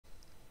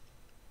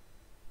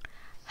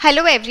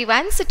Hello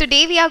everyone. So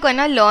today we are going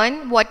to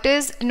learn what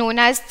is known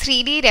as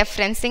 3D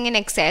referencing in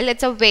Excel.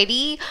 It's a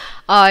very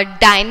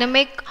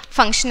dynamic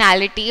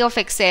functionality of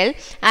Excel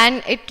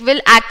and it will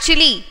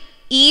actually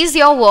ease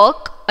your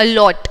work a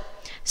lot.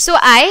 So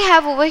I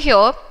have over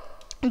here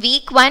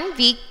week 1,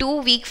 week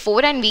 2, week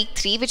 4 and week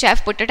 3 which I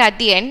have put it at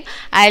the end.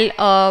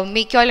 I'll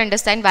make you all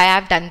understand why I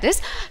have done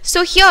this.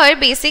 So here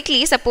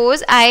basically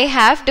suppose I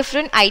have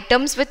different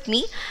items with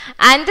me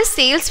and the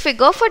sales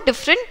figure for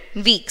different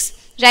weeks.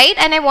 Right,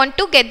 and I want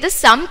to get the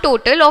sum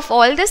total of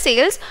all the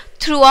sales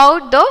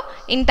throughout the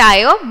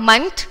entire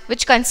month,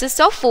 which consists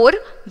of 4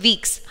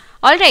 weeks.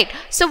 Alright,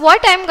 so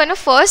what I am going to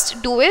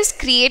first do is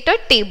create a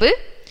table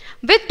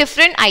with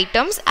different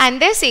items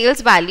and their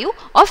sales value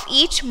of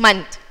each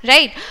month.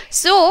 Right,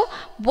 so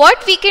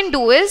what we can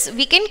do is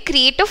we can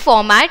create a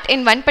format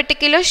in one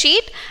particular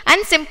sheet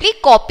and simply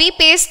copy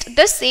paste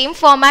the same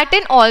format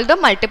in all the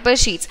multiple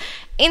sheets.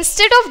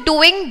 Instead of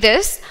doing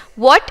this,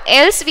 what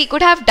else we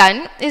could have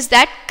done is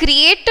that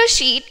create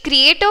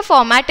a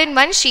format in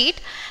one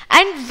sheet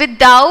and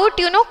without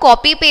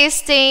copy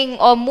pasting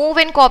or move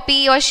and copy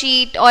your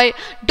sheet or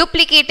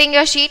duplicating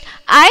your sheet,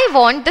 I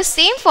want the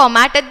same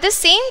format at the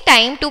same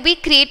time to be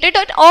created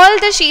on all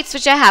the sheets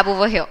which I have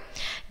over here.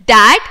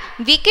 That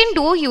we can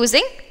do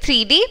using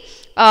 3D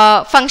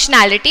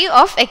functionality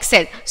of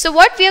Excel. So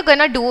what we are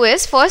gonna do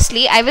is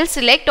firstly I will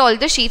select all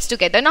the sheets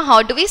together. Now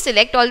how do we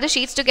select all the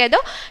sheets together?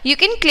 You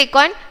can click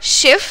on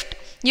shift.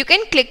 You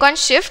can click on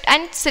shift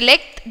and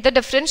select the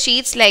different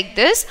sheets like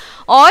this,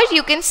 or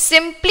you can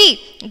simply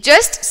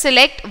just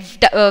select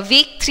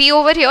week 3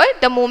 over here.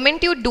 The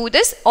moment you do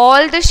this,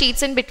 all the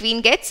sheets in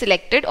between get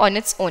selected on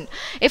its own.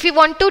 If you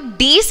want to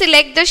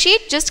deselect the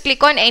sheet, just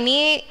click on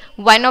any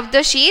one of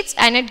the sheets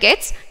and it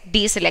gets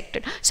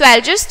deselected. So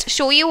I'll just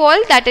show you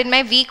all that in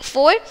my week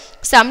 4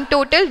 sum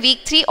total, week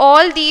 3,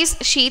 all these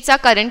sheets are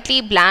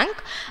currently blank.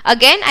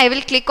 Again I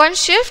will click on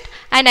shift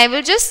and I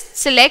will just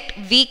select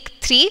week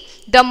 3.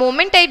 The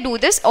moment I do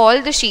this,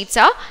 all the sheets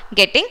are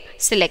getting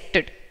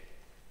selected.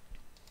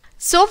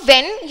 So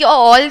when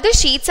all the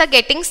sheets are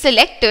getting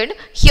selected,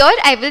 here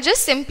I will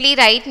just simply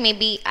write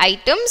maybe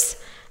items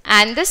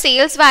and the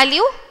sales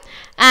value,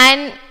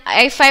 and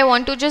if I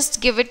want to just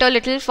give it a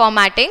little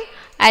formatting,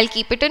 I'll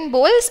keep it in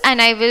bolds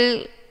and I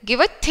will give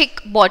a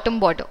thick bottom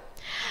border.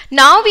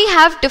 Now we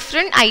have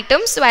different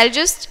items, so I'll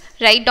just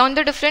write down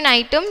the different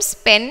items: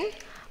 pen,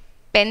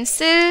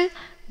 pencil,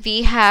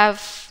 we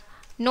have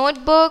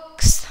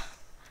notebooks,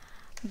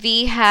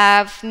 we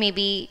have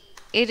maybe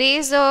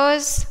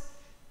erasers,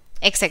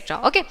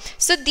 etc. Okay,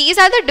 so these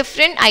are the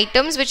different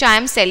items which I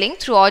am selling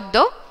throughout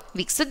the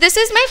week. So this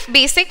is my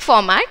basic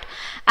format.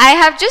 I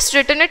have just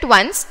written it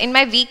once in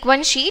my week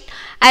 1 sheet.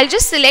 I'll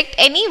just select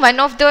any one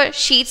of the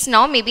sheets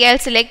now. Maybe I'll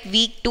select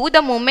week 2.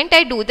 The moment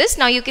I do this,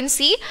 now you can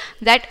see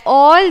that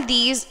all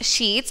these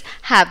sheets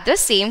have the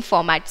same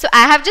format. So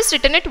I have just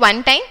written it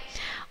one time,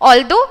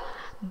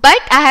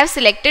 but I have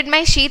selected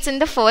my sheets in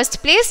the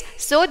first place.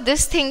 So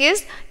this thing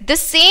is the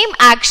same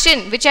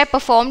action which I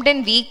performed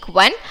in week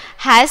 1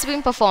 has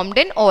been performed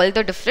in all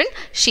the different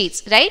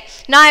sheets. Right,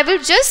 now I will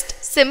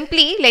just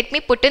simply let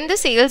me put in the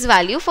sales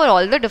value for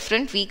all the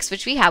different weeks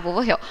which we have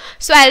over here.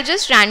 So I'll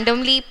just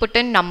randomly put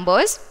in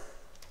numbers,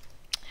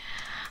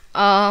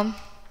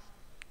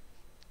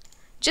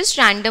 just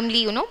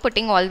randomly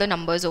putting all the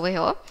numbers over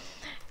here.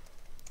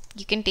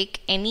 You can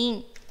take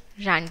any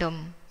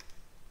random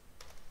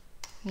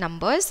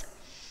numbers.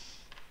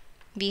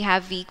 We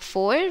have week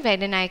 4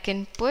 wherein I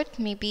can put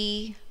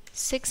maybe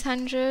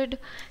 600,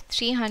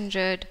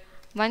 300,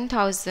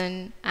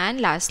 1000, and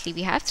lastly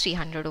we have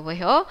 300 over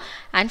here.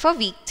 And for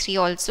week 3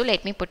 also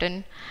let me put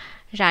in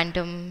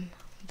random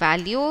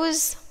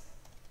values.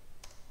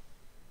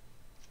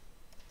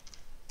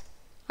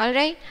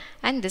 Alright,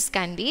 and this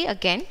can be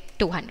again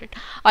 200.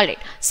 Alright,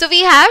 so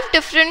we have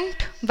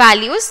different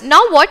values.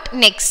 Now what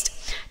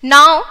next?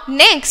 Now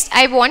next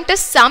I want a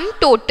sum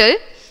total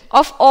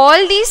of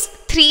all these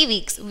 3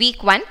 weeks,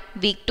 week 1,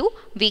 week 2,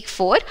 week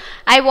 4.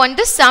 I want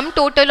the sum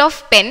total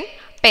of pen,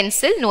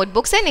 pencil,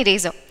 notebooks and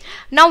eraser.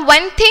 Now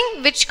one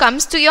thing which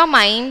comes to your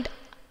mind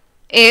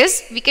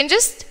is we can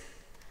just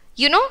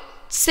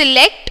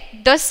select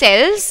the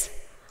cells,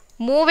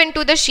 move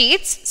into the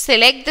sheets,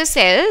 select the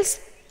cells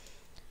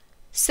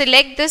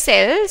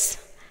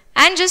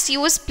and just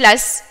use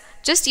plus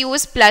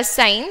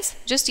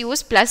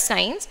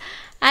signs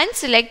and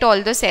select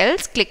all the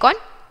cells, click on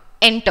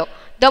enter.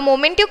 The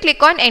moment you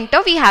click on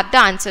enter, we have the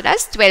answer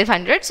as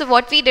 1200. So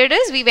what we did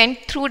is we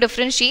went through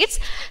different sheets,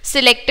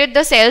 selected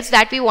the cells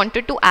that we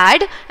wanted to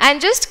add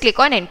and just click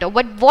on enter.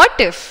 But what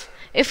if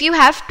you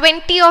have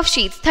 20 of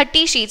sheets,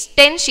 30 sheets,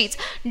 10 sheets,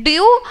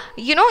 you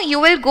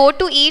will go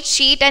to each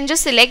sheet and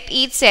just select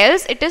each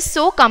cells. It is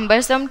so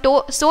cumbersome,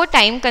 so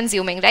time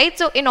consuming, right?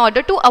 So in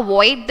order to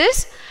avoid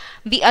this,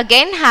 we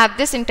again have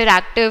this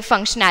interactive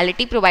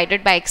functionality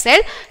provided by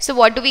Excel. So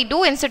what do we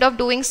do? Instead of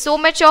doing so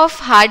much of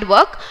hard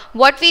work,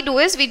 what we do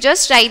is we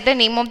just write the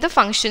name of the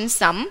function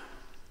sum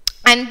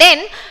and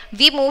then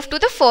we move to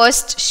the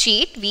first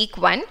sheet, week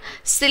 1,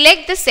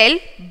 select the cell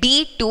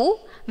B2,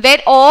 where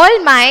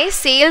all my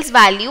sales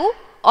value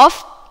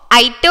of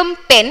item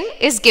pen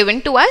is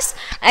given to us.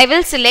 I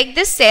will select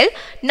this cell.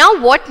 Now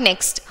what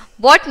next?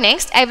 What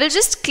next? I will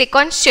just click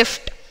on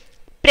shift,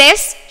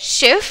 press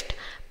shift,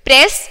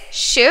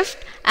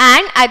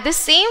 and at the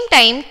same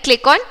time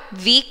click on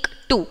week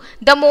 2.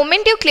 The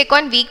moment you click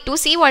on week 2,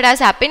 see what has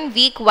happened.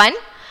 Week 1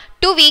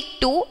 to week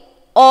 2,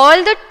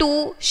 all the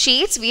 2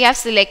 sheets we have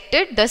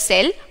selected the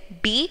cell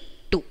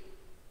B2.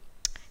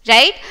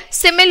 Right?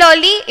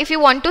 Similarly, if you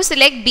want to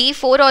select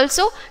B4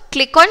 also,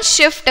 click on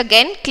shift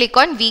again, click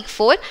on week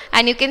 4,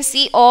 and you can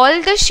see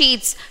all the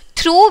sheets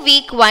through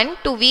week 1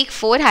 to week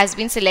 4 has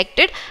been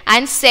selected,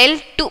 and cell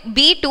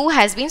B2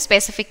 has been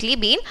specifically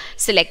been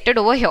selected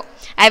over here.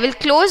 I will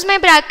close my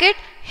bracket,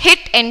 hit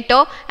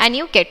enter, and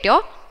you get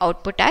your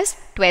output as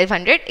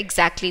 1200,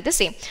 exactly the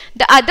same.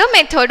 The other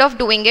method of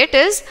doing it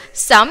is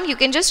sum. You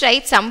can just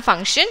write sum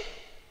function,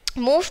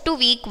 move to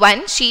week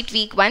 1, sheet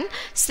week 1,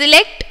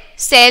 select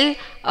cell,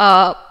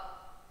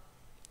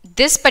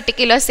 this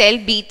particular cell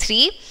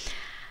B3.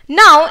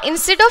 Now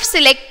instead of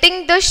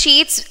selecting the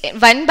sheets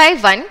one by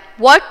one,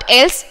 what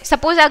else?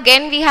 Suppose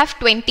again we have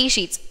 20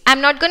 sheets. I'm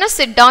not going to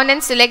sit down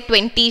and select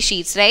 20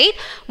 sheets, right?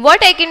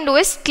 What I can do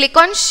is click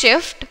on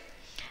shift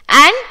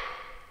and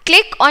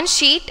click on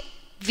sheet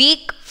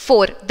week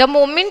 4. The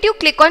moment you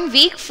click on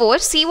week 4,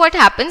 see what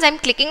happens. I'm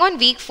clicking on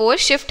week 4,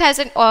 shift has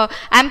an,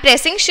 I'm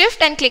pressing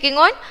shift and clicking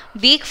on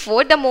week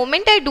 4. The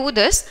moment I do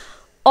this,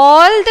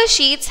 all the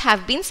sheets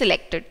have been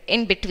selected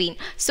in between.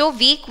 So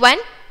week 1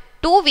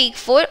 to week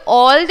 4,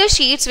 all the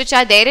sheets which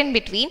are there in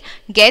between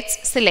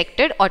gets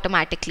selected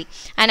automatically.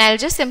 And I'll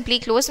just simply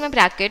close my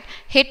bracket,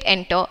 hit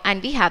enter,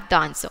 and we have the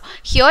answer.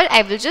 Here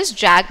I will just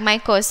drag my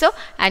cursor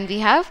and we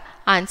have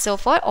answer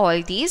for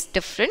all these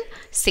different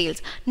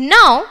sales.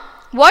 Now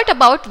what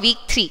about week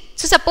 3?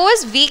 So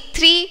suppose week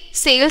 3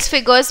 sales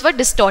figures were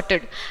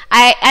distorted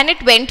and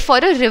it went for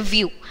a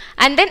review.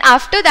 And then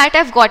after that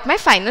I've got my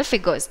final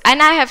figures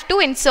and I have to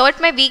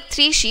insert my week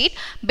 3 sheet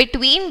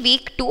between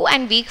week 2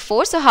 and week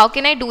 4. So how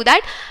can I do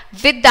that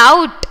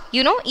without,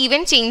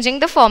 even changing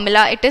the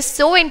formula? It is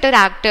so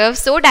interactive,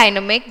 so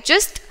dynamic.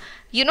 Just,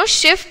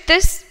 shift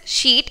this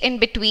sheet in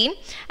between,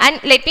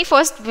 and let me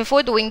first,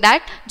 before doing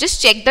that,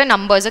 just check the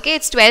numbers. Okay,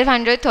 it's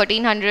 1200,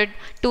 1300,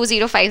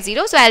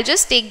 2050. So I'll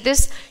just take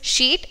this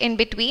sheet in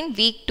between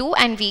week 2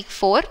 and week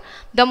 4.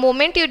 The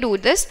moment you do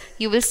this,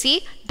 you will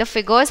see the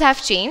figures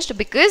have changed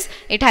because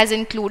it has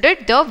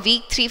included the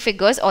week 3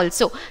 figures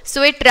also.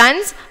 So it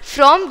runs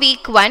from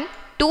week 1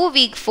 to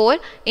week 4,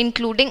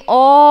 including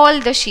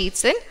all the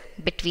sheets in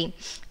between.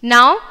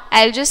 Now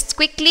I'll just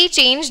quickly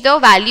change the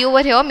value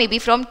over here, maybe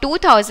from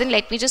 2000.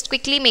 Let me just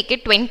quickly make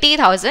it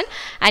 20,000,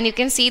 and you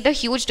can see the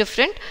huge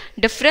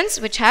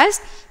difference which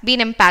has been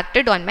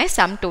impacted on my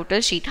sum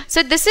total sheet.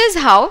 So this is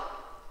how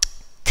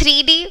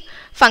 3D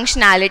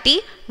functionality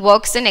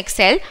works in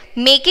Excel,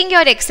 making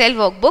your Excel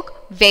workbook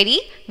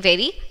very,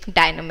 very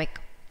dynamic.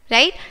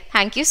 Right?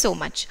 Thank you so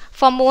much.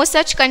 For more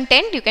such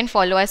content, you can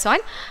follow us on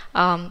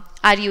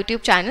our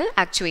YouTube channel,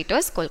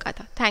 Actuators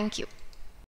Kolkata. Thank you.